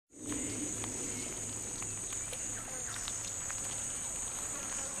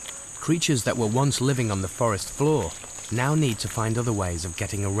Creatures that were once living on the forest floor now need to find other ways of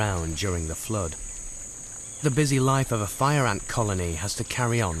getting around during the flood. The busy life of a fire ant colony has to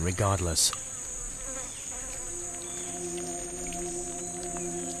carry on regardless.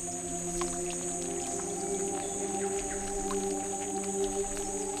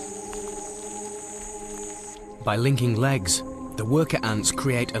 By linking legs, the worker ants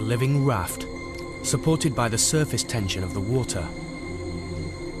create a living raft, supported by the surface tension of the water.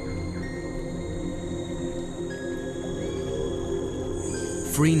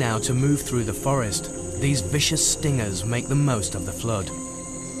 Free now to move through the forest, these vicious stingers make the most of the flood.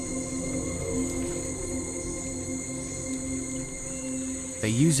 They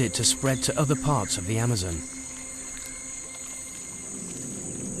use it to spread to other parts of the Amazon.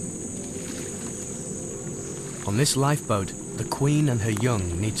 On this lifeboat, the queen and her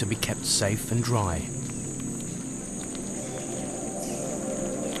young need to be kept safe and dry.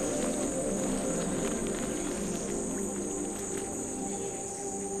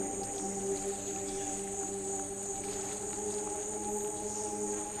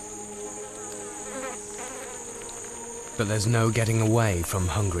 But there's no getting away from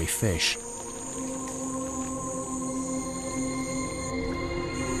hungry fish.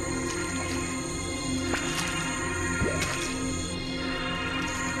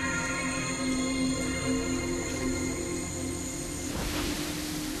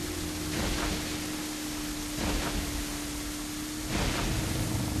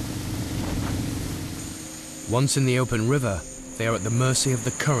 Once in the open river, they are at the mercy of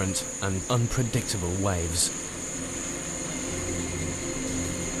the current and unpredictable waves.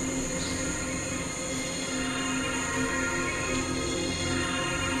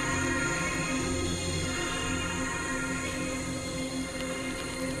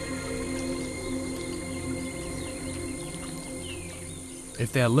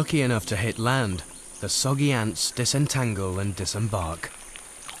 If they are lucky enough to hit land, the soggy ants disentangle and disembark,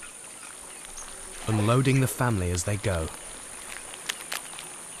 unloading the family as they go.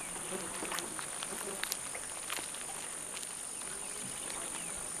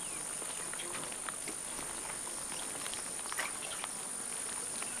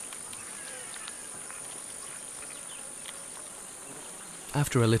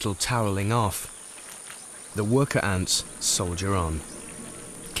 After a little toweling off, the worker ants soldier on,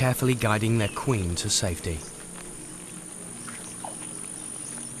 carefully guiding their queen to safety.